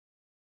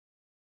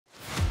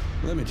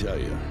Let me tell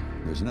you,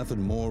 there's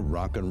nothing more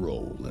rock and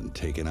roll than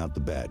taking out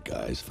the bad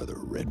guys for the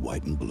red,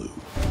 white, and blue.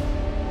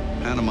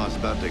 Panama's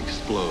about to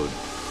explode.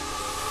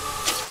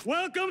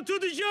 Welcome to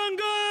the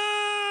jungle!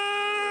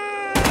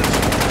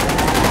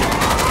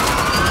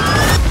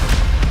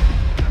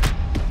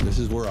 This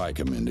is where I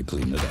come in to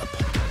clean it up.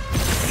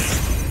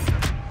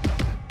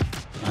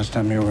 Last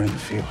time you were in the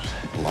field?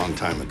 A long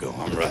time ago.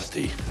 I'm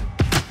rusty.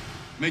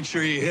 Make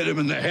sure you hit him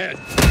in the head.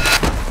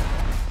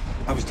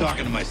 I was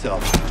talking to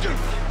myself.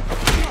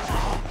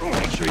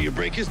 Make sure you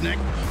break his neck.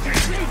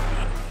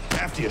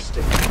 After you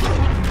stick.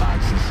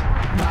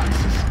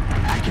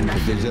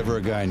 If there's ever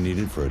a guy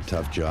needed for a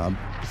tough job,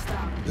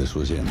 this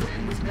was him.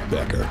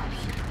 Becker.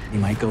 You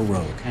might go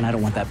rogue, and I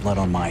don't want that blood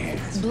on my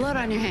hands. Blood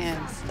on your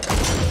hands?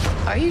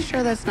 Are you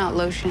sure that's not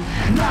lotion?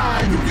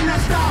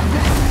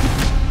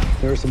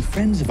 There are some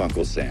friends of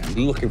Uncle Sam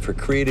looking for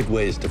creative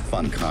ways to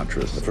fund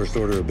Contras. The first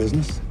order of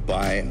business?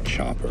 Buy a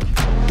chopper.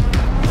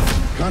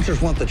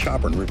 Contras want the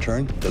chopper in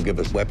return. They'll give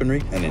us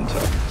weaponry and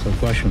intel. So,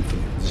 question for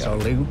you. Is this all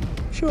legal?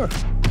 Sure.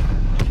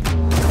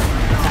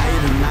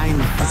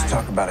 Let's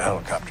talk about a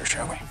helicopter,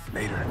 shall we?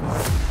 Later.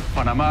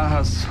 Panama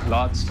has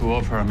lots to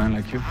offer a man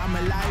like you.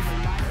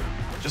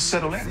 Just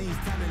settle in.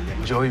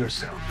 Enjoy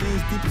yourself.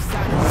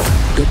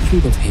 Get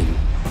rid of him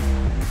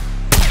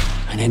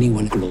and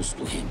anyone close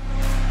to him.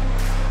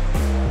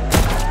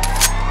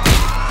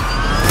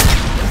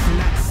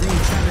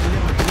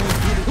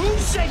 Who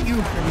sent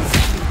you?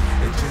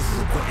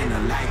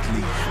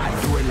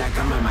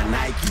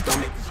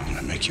 I'm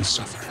gonna make you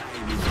suffer.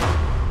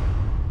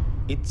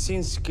 It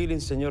seems killing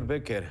Senor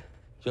Becker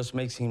just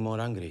makes him more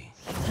angry.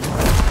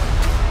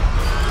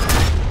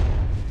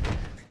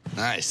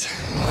 Nice.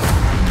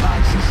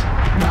 Boxes,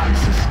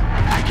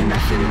 I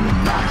cannot fit in the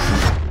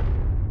boxes.